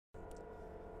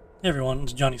Hey everyone,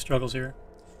 it's Johnny Struggles here.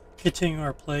 Continuing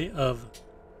our play of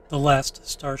the last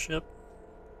Starship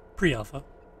pre-alpha.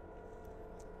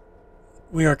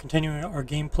 We are continuing our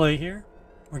gameplay here.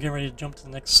 We're getting ready to jump to the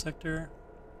next sector.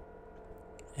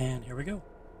 And here we go.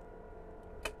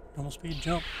 Normal speed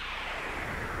jump.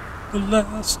 The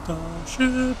last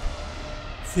Starship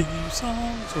theme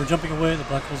song. So we're jumping away, the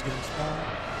black hole's getting smaller.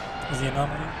 There's the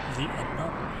anomaly.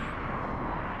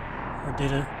 Our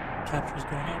data capture is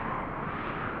going up.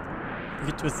 We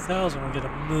get to 1,000, we get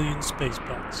 1,000,000 space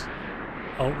bucks.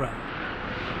 Alright.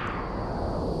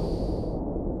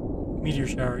 Meteor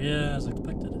shower, yeah, as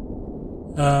expected.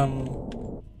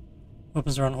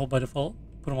 Weapons are on hold by default.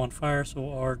 Put them on fire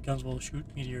so our guns will shoot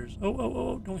meteors.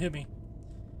 Oh, don't hit me.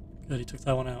 Good, he took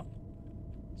that one out.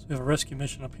 So we have a rescue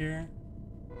mission up here.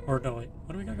 Or no, wait,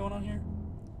 what do we got going on here?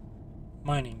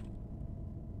 Mining.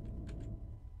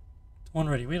 One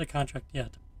ready. We had a contract, yeah.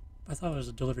 I thought it was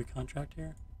a delivery contract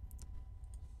here.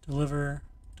 Deliver.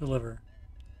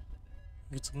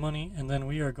 Get some money, and then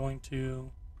we are going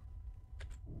to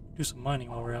do some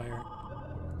mining while we're out here.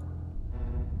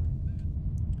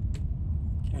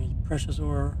 Okay, precious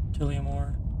ore, trillium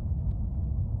ore.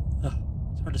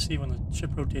 It's hard to see when the ship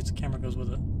rotates, the camera goes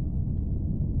with it.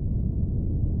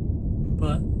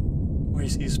 But where you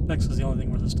see specks is the only thing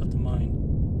where there's stuff to mine.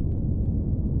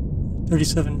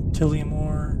 37 trillium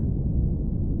ore.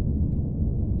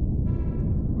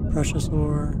 Precious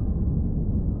ore,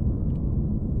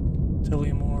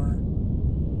 trillium ore.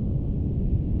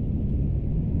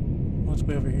 What's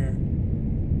way over here?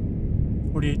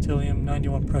 48 trillium,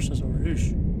 91 precious ore.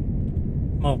 Oosh.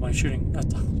 Oh, my shooting. I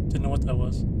didn't know what that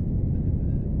was.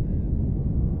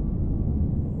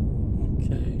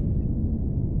 Okay.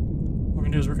 What we're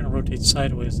gonna do is we're gonna rotate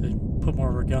sideways to put more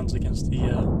of our guns against the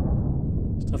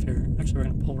stuff here. Actually, we're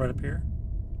gonna pull right up here.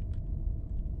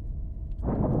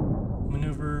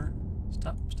 Maneuver.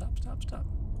 Stop.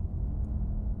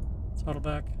 Throttle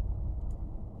back.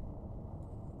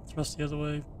 Thrust the other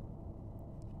way.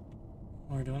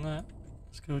 While we're doing that,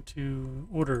 let's go to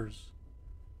orders.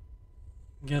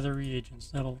 Gather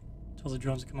reagents. That'll tell the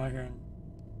drones to come out here and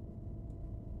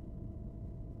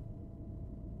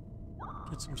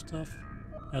get some stuff.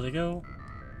 There they go.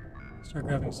 Start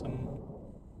grabbing some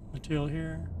material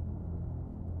here.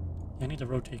 I need to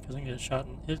rotate because I can get shot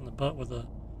and hit in the butt with a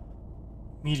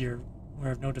meteor where I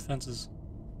have no defenses.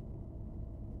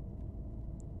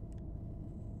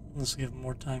 This will give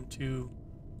more time to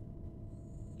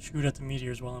shoot at the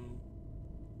meteors while I'm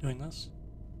doing this.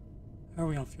 How are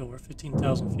we on fuel? We're at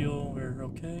 15,000 fuel. We're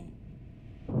okay.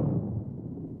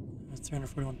 That's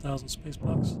 341,000 space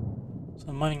bucks.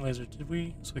 So mining laser, did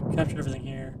we? So we captured everything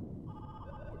here.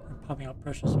 We're popping out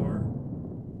precious ore.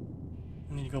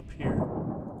 We need to go up here.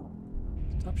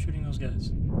 Stop shooting those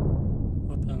guys.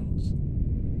 Weapons.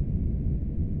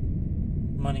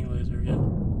 Mining laser, yeah.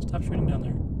 Stop shooting down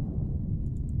there. I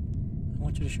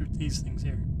want you to shoot these things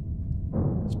here.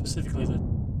 Specifically the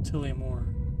trillium ore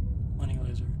mining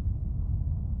laser.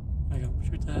 There you go.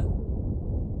 Shoot that.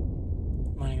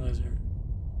 Mining laser.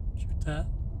 Shoot that.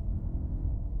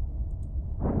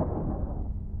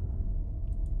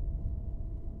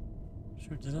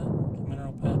 Shoot, did that? Okay,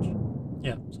 mineral patch.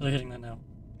 Yeah, so they're hitting that now.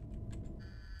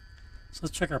 So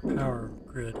let's check our power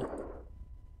grid.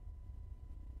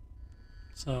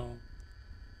 So,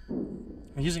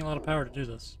 we're using a lot of power to do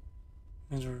this.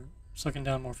 Means we're sucking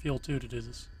down more fuel too to do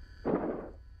this.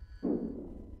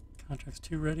 Contracts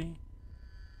 2 ready.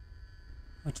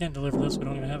 I can't deliver this, we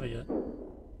don't even have it yet.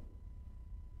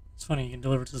 It's funny, you can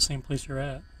deliver it to the same place you're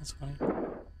at. That's funny.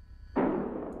 Can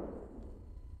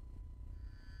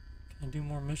I do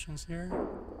more missions here?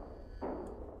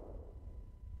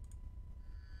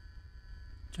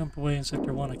 Jump away in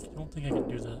Sector 1, I don't think I can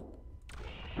do that.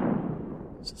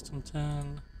 System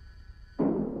 10.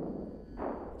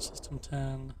 System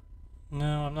 10.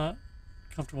 No, I'm not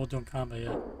comfortable doing combat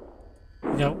yet.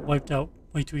 I got wiped out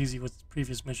way too easy with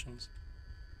previous missions.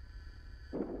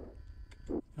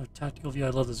 Oh, tactical view,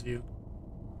 I love this view.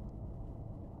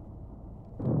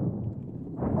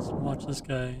 Let's watch this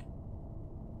guy.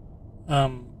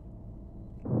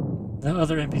 The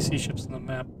other NPC ships on the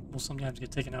map will sometimes get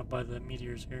taken out by the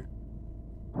meteors here.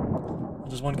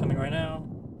 There's one coming right now.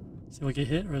 See if we get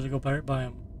hit, or does it go right by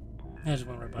him? Yeah, I just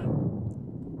went right by him.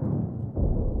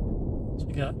 So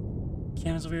we got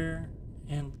cannons over here,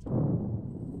 and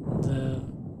the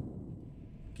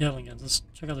Gatling guns. Let's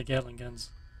check out the Gatling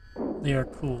guns. They are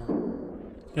cool.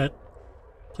 Got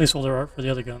placeholder art for the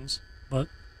other guns, but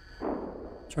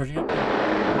charging up.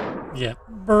 Yeah.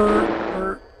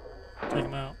 Brr. Take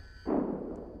them out.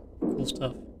 Cool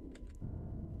stuff.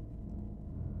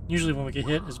 Usually when we get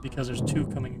hit is because there's two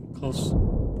coming in close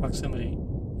proximity.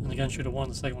 And the gun shoot at one,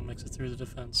 the second one makes it through the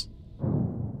defense.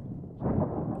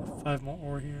 Got 5 more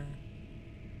ore here.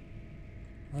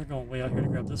 They're going way out here to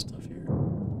grab this stuff here.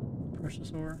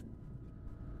 Precious ore.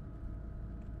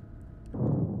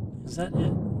 Is that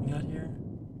it we got here?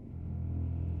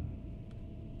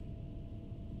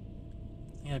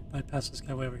 I think I bypassed this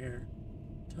guy way over here.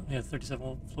 Yeah, 37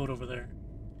 will float over there.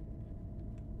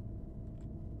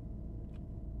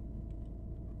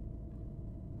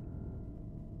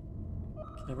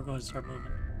 Okay, we're going to start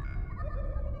moving.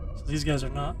 So these guys are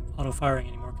not auto-firing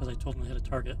anymore because I told them to hit a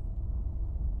target.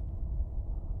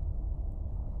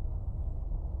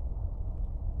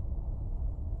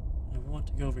 And we want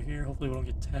to go over here. Hopefully we don't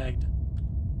get tagged.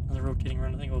 Another rotating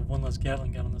around. I think we have one less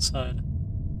Gatling gun on the side.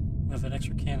 We have an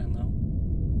extra cannon though.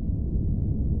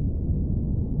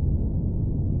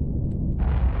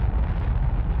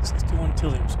 61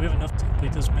 tillium, so we have enough to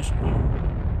complete this mission here.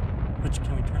 Which,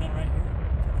 can we turn in right here?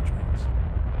 Tracks.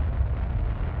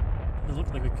 It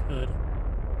looked like we could.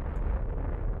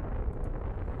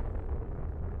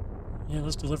 Yeah,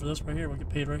 let's deliver this right here. We'll get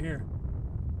paid right here.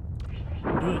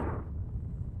 Do it.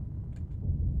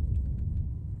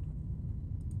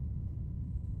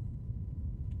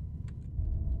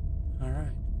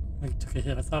 Alright. We took a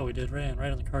hit. I thought we did. Ran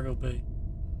right on the cargo bay.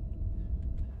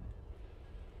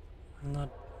 I'm not...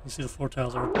 You see the floor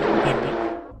tiles are banged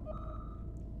up.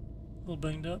 A little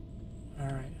banged up.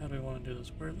 Alright, how do we want to do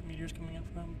this? Where are the meteors coming in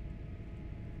from?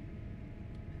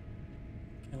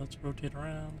 Okay, let's rotate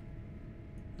around.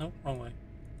 Nope, wrong way.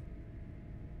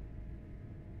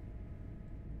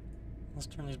 Let's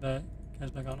turn these guys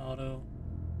back on auto.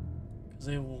 Because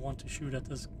they will want to shoot at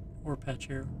this ore patch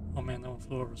here. Oh man, that one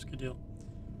flew over. It's a good deal.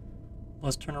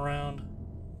 Let's turn around.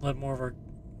 Let more of our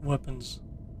weapons,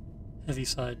 heavy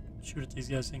side, shoot at these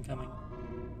guys incoming.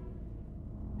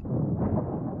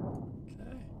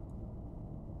 Okay.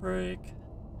 Break.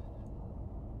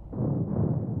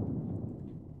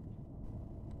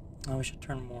 Now we should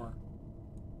turn more.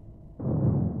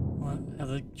 We'll have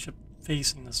the ship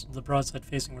facing this, the broadside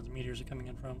facing where the meteors are coming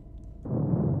in from.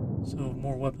 So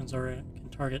more weapons can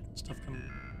target stuff coming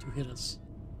to hit us.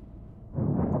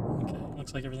 Okay,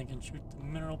 looks like everything can shoot the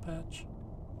mineral patch.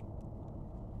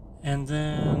 And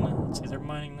then, let's see, they're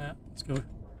mining that. Let's go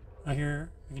out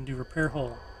here. We can do repair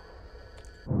hull.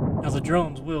 Now the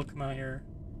drones will come out here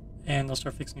and they'll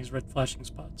start fixing these red flashing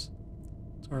spots.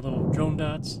 So our little drone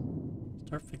dots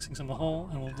start fixing some of the hull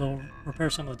and they'll repair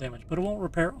some of the damage. But it won't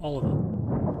repair all of it.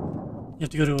 You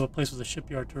have to go to a place with a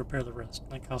shipyard to repair the rest.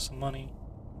 That costs some money.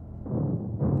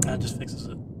 And it just fixes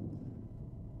it.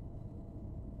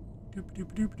 Doop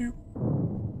doop doop doop.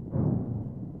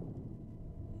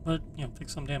 But, you know,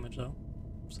 fix some damage though.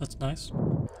 So that's nice.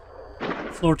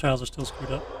 Floor tiles are still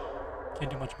screwed up. Can't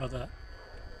do much about that.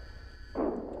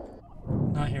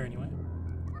 Not here anyway.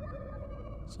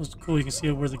 So it's cool, you can see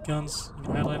where the guns, you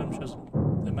can highlight them, shows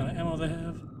the amount of ammo they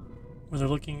have, where they're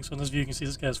looking. So in this view you can see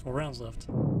this guy has 4 rounds left.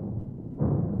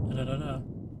 Da-da-da-da.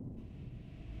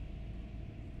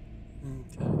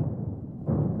 Okay.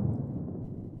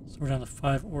 So we're down to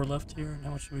 5 ore left here. And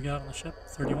how much do we got on the ship?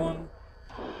 31.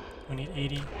 We need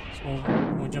 80. So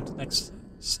when we jump to the next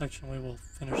section, we will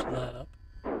finish that up.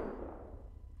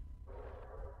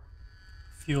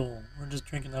 Fuel. We're just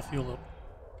drinking that fuel up.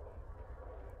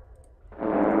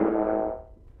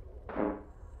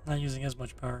 Not using as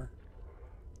much power.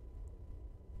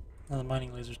 Now the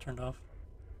mining laser's turned off.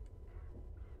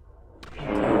 Okay.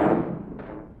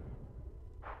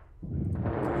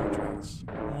 Contracts.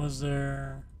 Was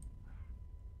there...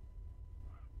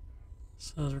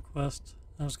 Sales request.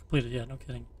 That was completed. Yeah, no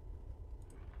kidding.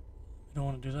 We don't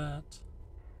want to do that.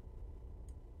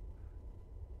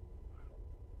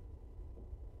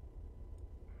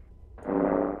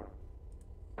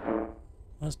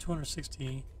 Well, that's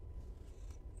 260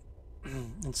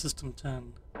 in System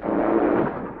 10.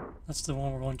 That's the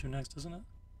one we're going to next, isn't it?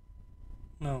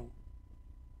 No.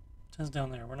 10's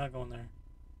down there. We're not going there.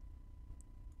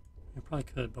 We probably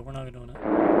could, but we're not doing it.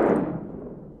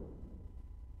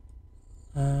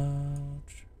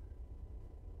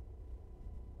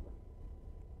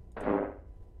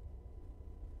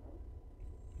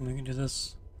 We can do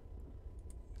this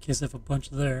in case I have a bunch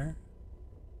there.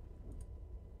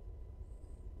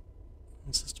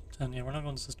 In System 10, yeah, we're not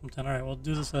going to System 10. Alright, we'll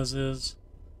do this as is.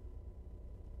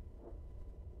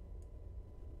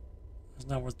 It's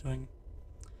not worth doing.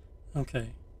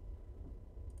 Okay.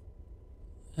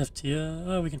 FTA,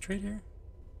 oh, we can trade here?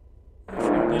 Oh,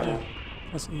 sure, they do.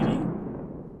 Plus 80. Plenty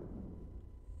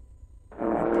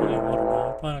of water now.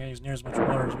 We're probably not going to use near as much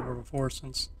water as we were before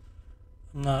since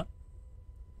I'm not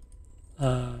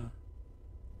This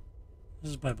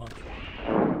is by a bunch.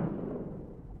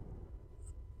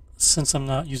 Since I'm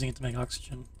not using it to make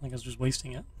oxygen, I think I was just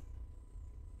wasting it.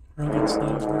 Railgun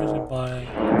slugs, we're going to buy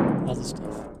all this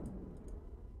stuff.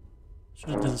 Should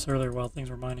have did this earlier while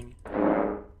things were mining. Just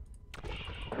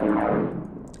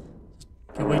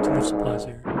get way too much supplies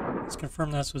here. Let's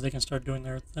confirm that so they can start doing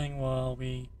their thing while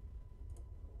we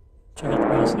check out the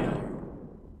else they got here.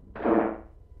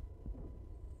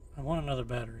 I want another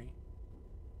battery.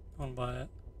 I want to buy it.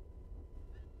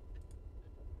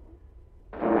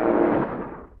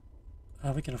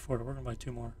 We can afford it. We're going to buy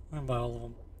 2 more. We're going to buy all of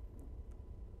them.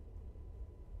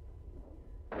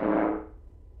 I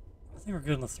think we're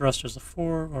good on the thrusters. The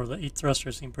 4 or the 8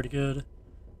 thrusters seem pretty good.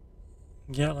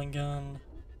 Gatling gun.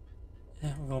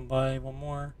 Yeah, we're going to buy 1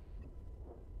 more.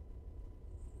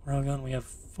 Railgun. We have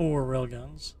 4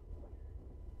 railguns.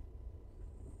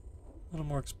 A little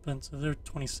more expensive. They're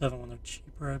 27 when they're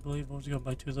cheaper, I believe. We'll just go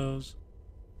buy 2 of those.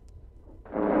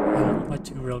 We'll buy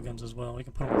 2 railguns as well. We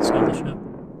can put them on the side of the ship.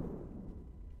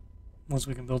 Once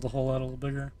we can build the hull out a little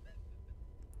bigger.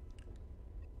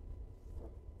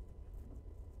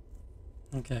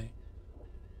 Okay.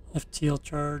 FTL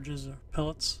charges or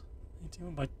pellets.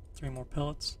 We'll buy 3 more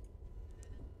pellets.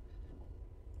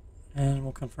 And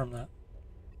we'll confirm that.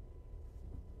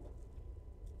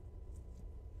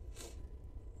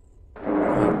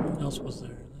 What else was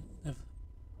there? Yeah,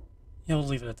 we'll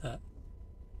leave it at that.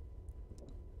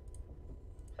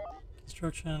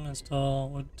 Construction, install.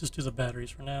 We'll just do the batteries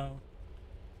for now.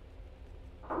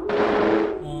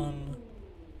 1,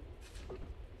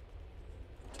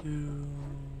 2,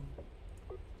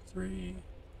 3.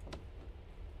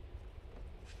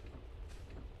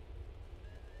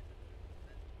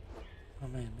 Oh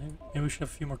man, maybe we should have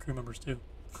a few more crew members too.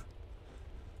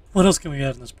 What else can we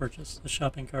add in this purchase? The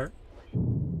shopping cart.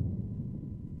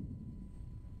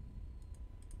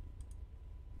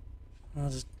 I'll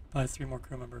just buy 3 more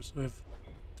crew members, so we have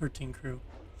 13 crew.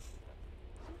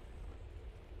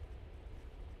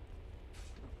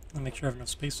 I'll make sure I have enough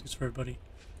spacesuits for everybody.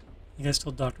 You guys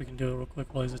still docked, we can do it real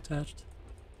quick while he's attached.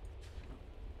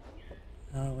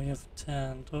 We have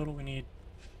 10 total, we need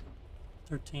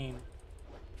 13.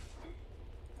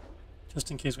 Just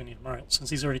in case we need him. Alright, since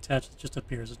he's already attached, it just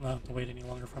appears. It's not have to wait any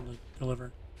longer for him to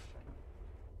deliver.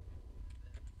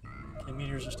 Okay,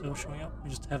 meteors are still showing up. We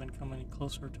just haven't come any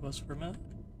closer to us for a minute.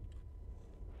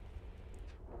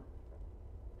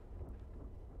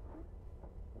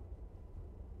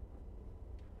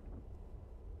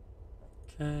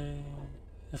 Okay,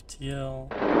 FTL.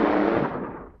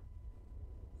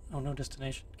 Oh, no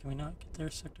destination. Can we not get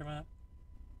their sector map?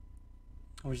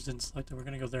 Oh, we just didn't select it. We're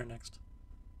going to go there next.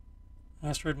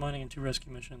 Asteroid mining and 2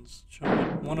 rescue missions. Showing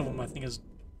up. One of them, I think, is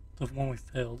the one we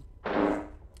failed.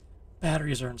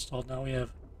 Batteries are installed now. We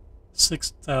have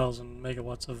 6,000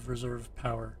 megawatts of reserve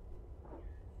power.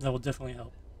 That will definitely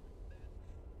help.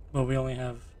 But we only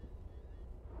have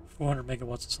 400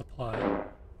 megawatts of supply.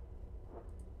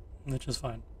 Which is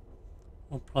fine.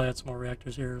 We'll probably add some more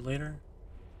reactors here later.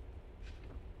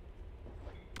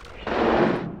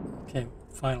 Okay,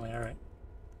 finally, alright.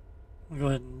 We'll go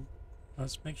ahead and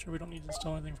let's make sure we don't need to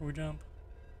install anything before we jump.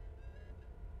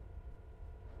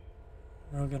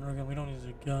 Railgun, we don't need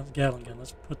a Gatling gun.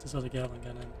 Let's put this other Gatling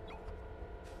gun in.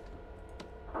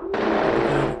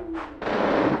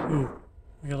 Ooh,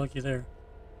 we got lucky there.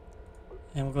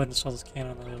 And we'll go ahead and install this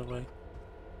cannon on the other way.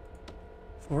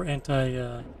 For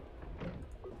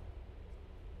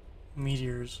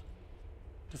meteors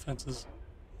defenses.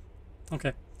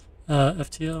 Okay.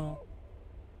 FTL.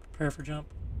 Prepare for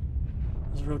jump.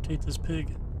 Let's rotate this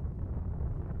pig.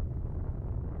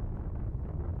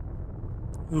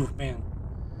 Ooh, man.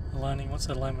 Aligning. Once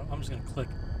that alignment, I'm just going to click.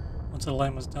 Once that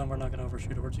alignment's done, we're not going to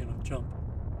overshoot it. We're just going to jump.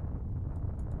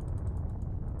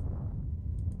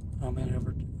 Oh man, I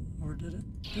overdid it.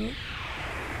 Do it.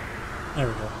 There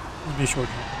we go. It'll be a short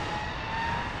jump.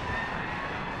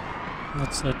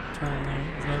 Let's turn the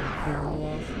barrel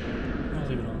off. I'll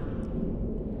leave it on.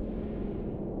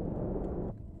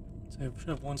 So we should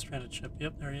have 1 stranded ship.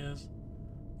 Yep, there he is.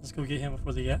 Let's go get him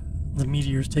before the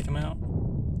meteors take him out.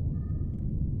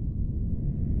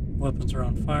 Weapons are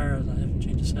on fire. I haven't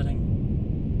changed the setting.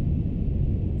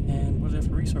 And what do they have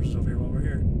for resources over here while we're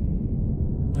here?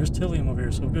 There's Tillium over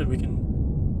here, so good. We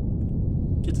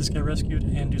can get this guy rescued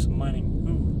and do some mining.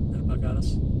 Ooh, that about got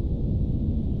us.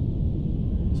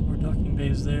 So our docking bay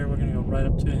is there. We're going to go right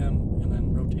up to him and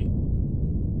then rotate.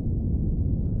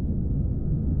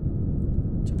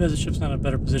 Too bad the ship's not in a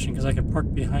better position because I could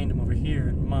park behind him over here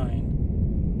and mine.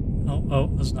 Oh,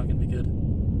 this is not going to be good.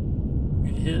 We're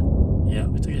going to hit. Yeah,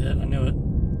 we took a hit. I knew it.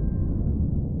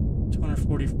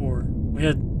 244. We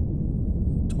had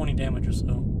 20 damage or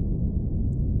so.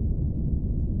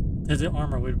 They had the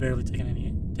armor, we'd barely taken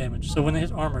any damage. So when they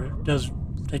hit armor, it does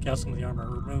take out some of the armor,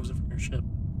 or removes it from your ship.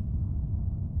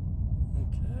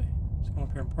 Okay, let's come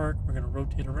up here and park. We're going to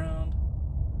rotate around.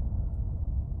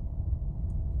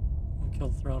 We'll kill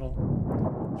the throttle.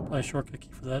 There's probably a shortcut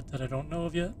key for that I don't know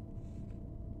of yet.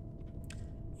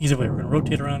 Either way, we're going to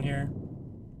rotate around here.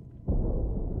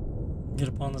 Get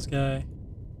up on this guy.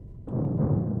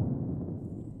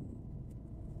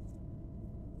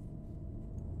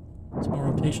 Some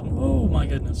more rotation. Oh my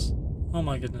goodness. Oh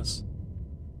my goodness.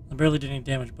 I barely did any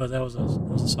damage, but that was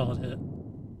a solid hit.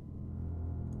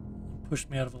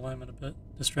 Pushed me out of alignment a bit.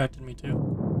 Distracted me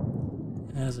too.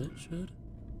 As it should.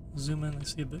 Zoom in and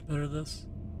see a bit better of this.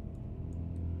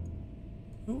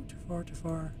 Oh, too far, too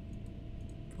far.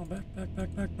 Come on, back, back,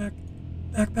 back, back, back.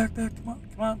 Back, back, back. Come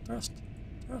on, thrust.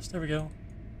 Thrust, there we go.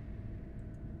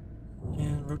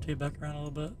 And rotate back around a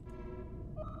little bit.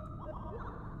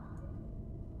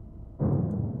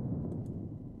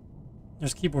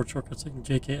 There's keyboard shortcuts like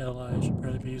JKLI. I should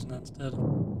probably be using that instead.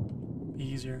 Be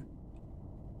easier.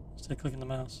 Instead of clicking the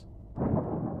mouse. Okay,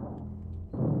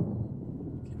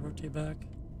 rotate back.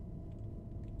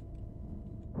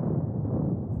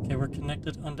 Okay, we're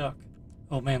connected. Undock.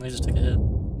 Oh man, they just took a hit.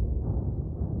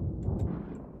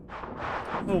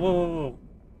 Whoa, whoa, whoa, whoa.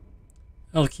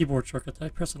 Oh, the keyboard shortcut. Did I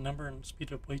press a number and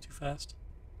speed it up way too fast?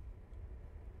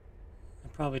 I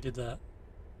probably did that.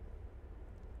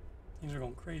 Things are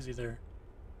going crazy there.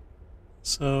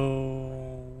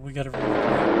 So we got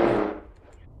everyone.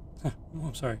 Oh,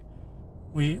 I'm sorry.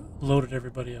 We loaded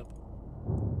everybody up.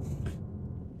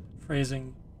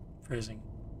 Phrasing.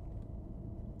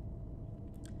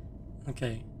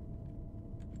 Okay.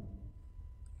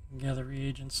 Gather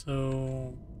reagents.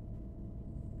 So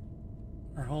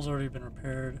our hull's already been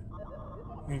repaired.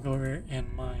 We're gonna go over here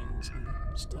and mine some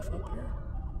stuff up here.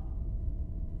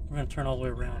 We're gonna turn all the way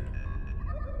around.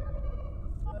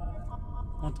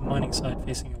 I want the mining side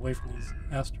facing away from these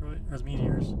asteroids, or the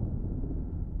meteors.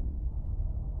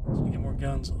 So we get more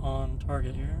guns on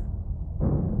target here.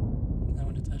 And that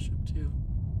one hit that ship too.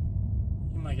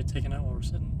 You might get taken out while we're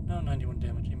sitting. No, 91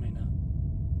 damage, you may not.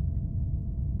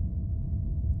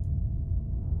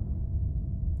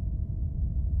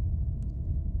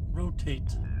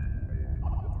 Rotate.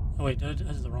 Oh wait, I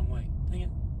did the wrong way. Dang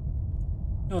it.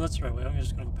 No, that's the right way. I'm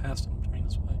just going to go past him, turning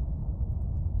this way.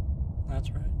 That's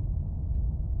right.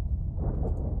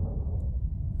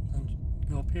 And then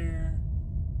go up here.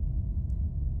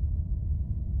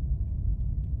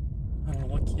 I don't know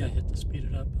what key I hit to speed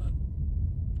it up, but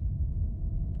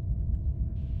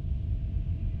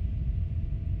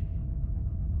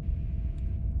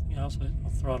yeah, also hit the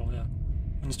throttle, yeah.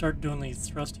 When you start doing the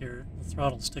thrust here, the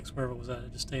throttle sticks wherever it was at,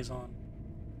 it just stays on.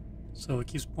 So it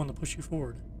keeps wanting to push you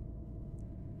forward.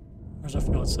 Where's our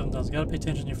fuel at 7,000? Gotta pay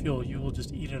attention to your fuel, you will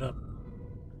just eat it up.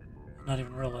 And not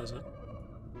even realize it.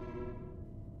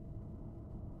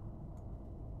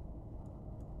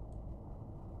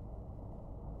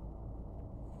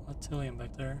 Artillery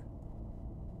back there.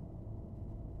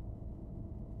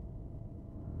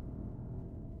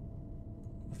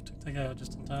 I took that guy out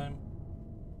just in time.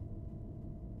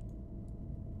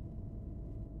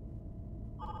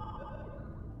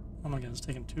 Oh my god, it's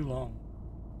taking too long.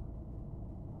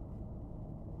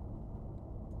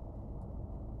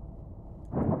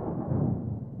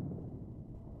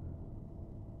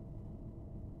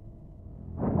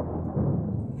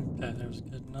 Okay, that was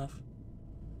good enough.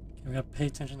 Okay, we gotta pay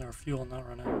attention to our fuel and not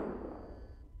run out.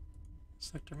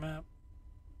 Sector map.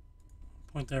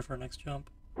 Point there for our next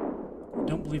jump. I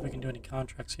don't believe we can do any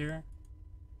contracts here.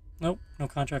 Nope, no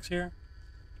contracts here.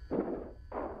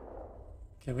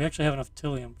 Okay, we actually have enough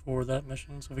Tillium for that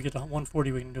mission, so if we get to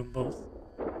 140 we can do them both.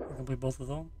 We can complete both of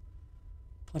them.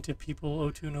 Plenty of people,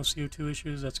 O2, no CO2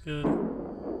 issues, that's good.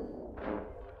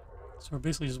 So we're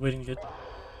basically just waiting to get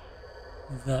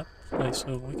that place,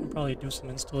 so we can probably do some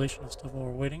installation and stuff while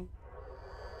we're waiting.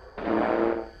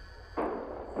 I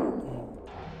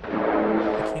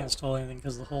can't install anything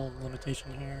because of the whole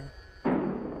limitation here.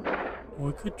 What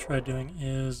we could try doing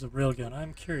is a railgun.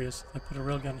 I'm curious if I put a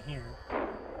railgun here,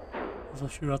 if they'll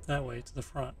shoot out that way to the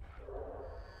front.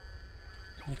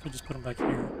 And I could just put them back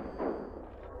here.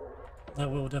 That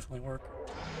will definitely work.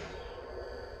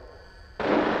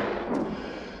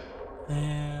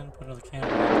 And put another cannon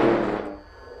right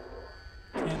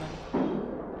there. Cannon.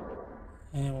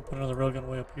 And we'll put another railgun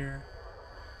way up here.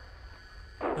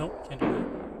 Nope, can't do that.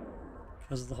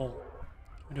 Because of the hole.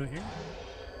 Can we do it here?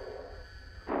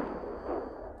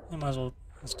 I might as well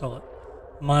install it.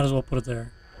 Might as well put it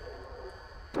there.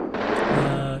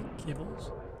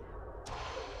 Cables.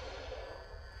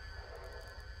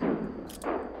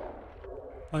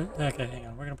 Okay, hang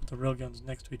on. We're gonna put the railguns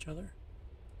next to each other.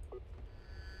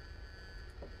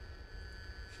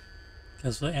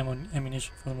 Because the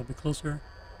ammunition for them will be closer.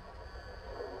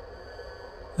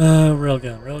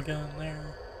 Railgun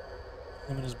there.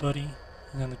 Him and his buddy.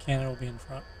 And then the cannon will be in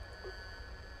front.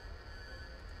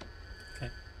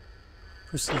 Okay.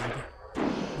 Proceed.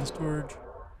 In the storage.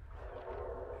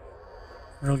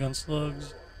 Railgun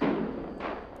slugs. And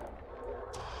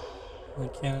then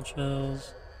cannon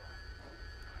shells.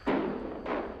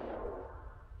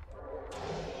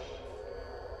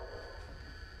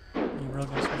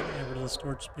 Railgun slugs. Get rid of the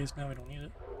storage space now, we don't need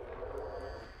it.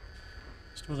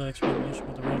 Store that extra ammunition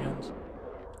with the railguns.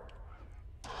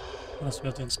 What else do we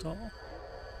have to install?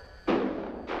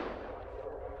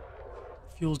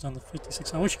 Fuel's down to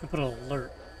 56. I wish you could put an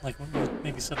alert. Like,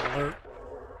 maybe set an alert.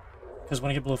 Because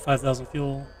when I get below 5,000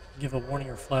 fuel, give a warning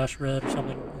or flash red or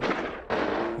something.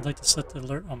 I'd like to set the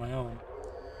alert on my own.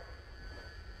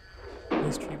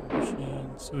 Waste treatment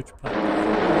machine, sewage pipe.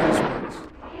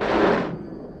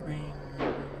 Green.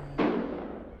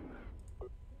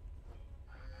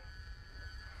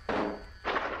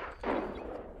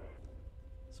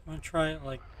 So I'm going to try it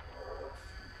like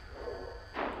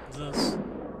this.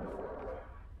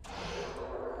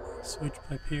 Sewage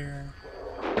pipe here.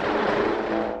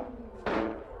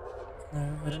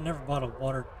 No, I never bought a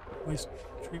water waste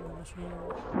treatment machine.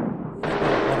 I never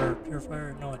bought a water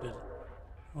purifier. No, I didn't.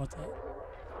 How about that?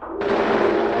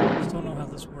 I just don't know how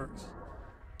this works.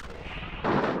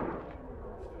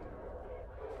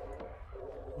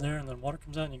 There, and then water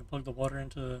comes out, and you can plug the water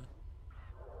into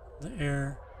the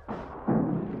air,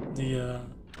 the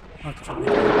oxygen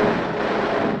maker.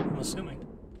 I'm assuming.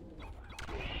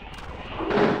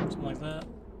 Something like that.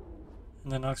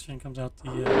 And then oxygen comes out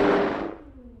the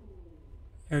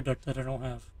air duct that I don't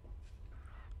have.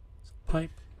 So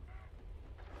pipe.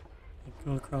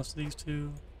 Go across these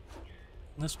two.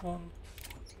 And this one.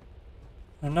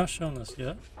 I'm not showing this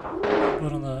yet.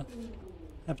 But on the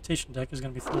habitation deck is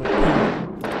going to be full of poo.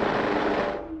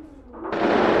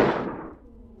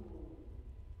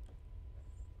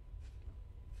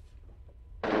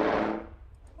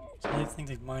 So I think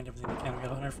they've mined everything they can. We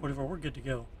got 144. We're good to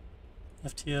go.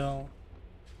 FTL.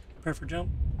 Prepare for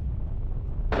jump.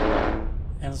 And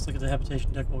let's look at the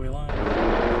habitation deck while we align.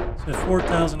 So we have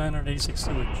 4,986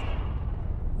 sewage.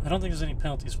 I don't think there's any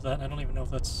penalties for that, and I don't even know if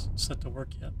that's set to work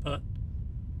yet, but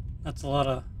that's a lot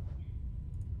of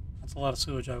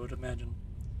sewage, I would imagine.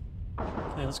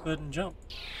 Okay, let's go ahead and jump.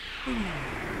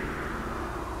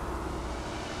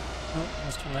 Oh,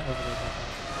 let's turn that overlay back on.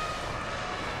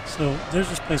 So there's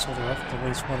this placeholder off the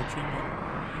wastewater treatment.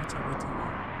 What's that right there?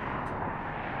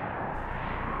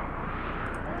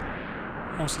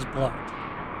 House is blocked.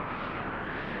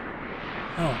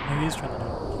 Oh, maybe he's trying to do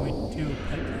it. Can we do a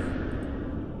pipe there?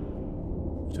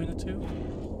 Between the two?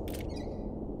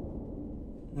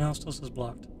 No, it still says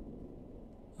blocked.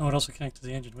 Oh, it also connects to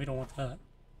the engine. We don't want that.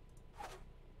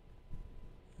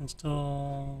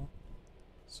 Install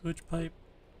sewage pipe.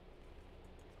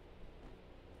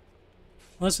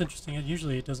 Well, that's interesting.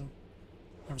 Usually it doesn't.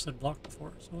 Never said blocked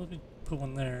before. So let me put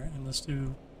one there, and let's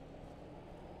do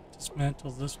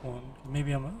dismantle this one.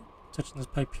 Maybe I'm touching this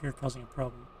pipe here, causing a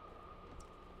problem.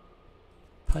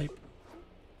 Pipe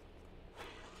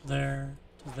there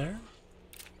to there.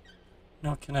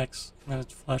 Now it connects, and then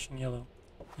it's flashing yellow.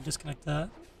 I disconnect that.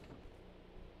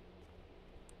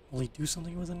 Will he do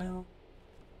something with it now?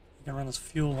 I can run this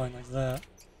fuel line like that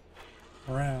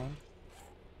around.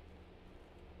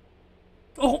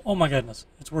 Oh my goodness,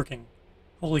 it's working.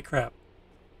 Holy crap.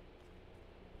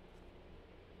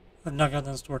 I've not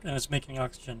gotten this to work, and it's making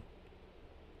oxygen.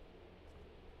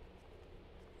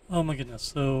 Oh my goodness,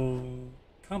 so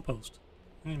compost.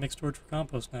 I need to make storage for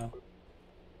compost now.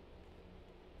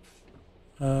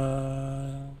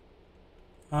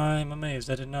 I'm amazed.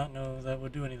 I did not know that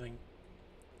would do anything.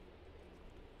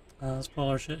 Let's pull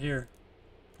our shit here.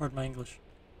 Pardon my English.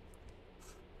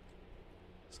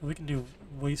 So we can do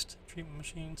waste treatment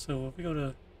machine. So if we go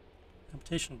to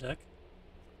habitation deck.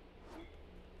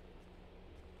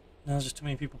 Now there's just too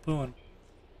many people pooing.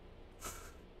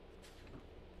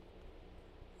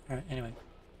 Alright, anyway.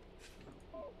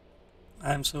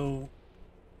 I'm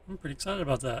pretty excited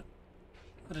about that.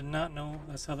 I did not know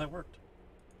that's how that worked.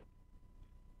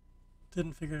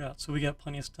 Didn't figure it out. So we got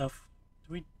plenty of stuff.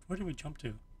 Where did we jump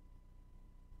to?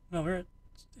 No, we're at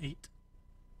 8.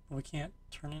 But we can't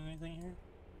turn in anything here?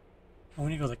 Oh, we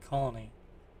need to go to the colony.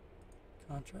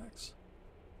 Contracts.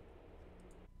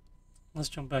 Let's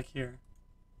jump back here.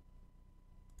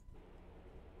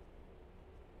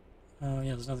 Oh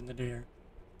yeah, there's nothing to do here.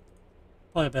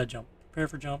 Probably a bad jump. Prepare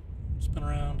for jump. Spin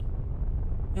around.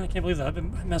 Man, I can't believe that.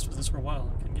 I messed with this for a while.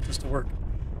 I couldn't get this to work.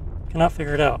 Cannot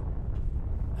figure it out.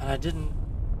 And I didn't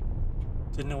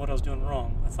know what I was doing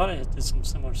wrong. I thought I did some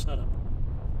similar setup,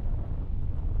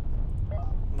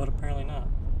 but apparently not.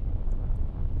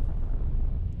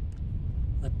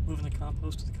 Like moving the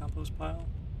compost to the compost pile?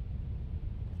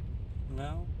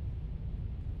 No.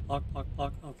 Block, block,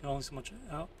 block. Okay, only so much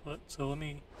output. So let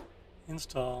me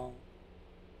install.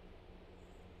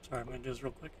 Sorry, I'm going to do this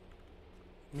real quick.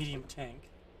 Medium tank.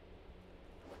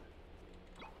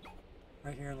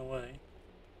 Right here in the way.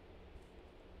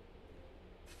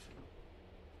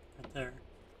 Right there.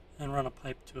 And run a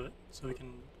pipe to it so we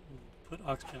can put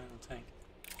oxygen in the tank.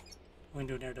 We can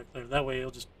do an air duct later. That way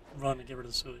it'll just run and get rid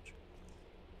of the sewage.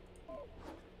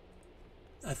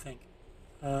 I think.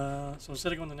 So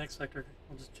instead of going to the next sector,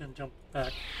 we'll just jump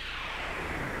back.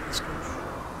 Let's go.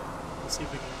 Let's see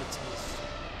if we can get some of these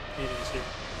paintings here.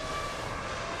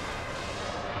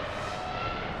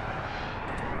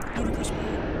 Ludicrous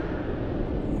man.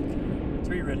 Okay.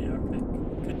 3 ready. Okay.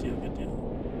 Good deal, good deal.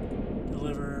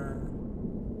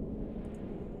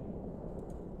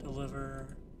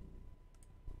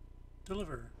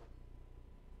 Deliver.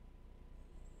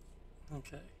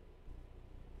 Okay.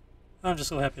 I'm just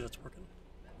so happy that's working.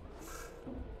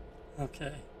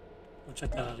 Okay. We'll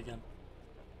check that out again.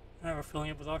 Alright, we're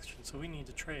filling up with oxygen, so we need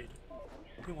to trade.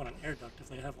 We want an air duct if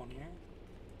they have one here.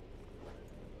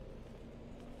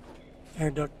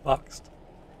 Air duct boxed.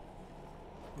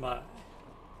 Bye.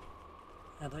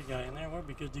 Add that guy in there, we'll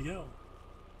be good to go.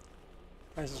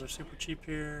 Prices are super cheap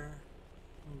here.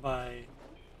 Buy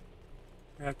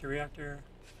reactor.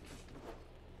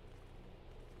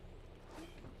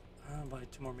 I'll buy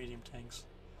 2 more medium tanks.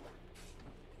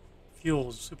 Fuel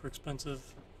is super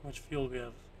expensive. How much fuel do we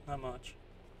have? Not much.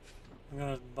 I'm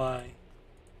gonna buy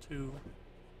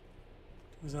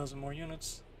 2,000 more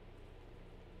units.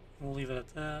 We'll leave it at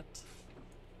that.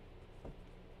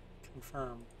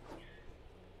 Confirm.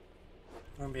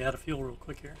 I'm gonna be out of fuel real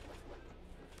quick here.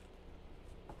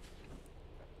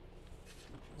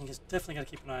 You just definitely gotta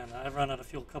keep an eye on that. I've run out of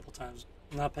fuel a couple times.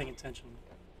 I'm not paying attention.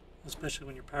 Especially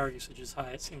when your power usage is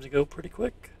high, it seems to go pretty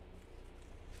quick.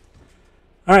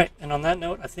 Alright, and on that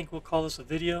note, I think we'll call this a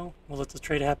video. We'll let the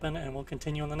trade happen, and we'll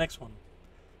continue on the next one.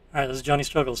 Alright, this is Johnny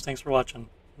Struggles. Thanks for watching.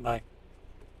 Bye.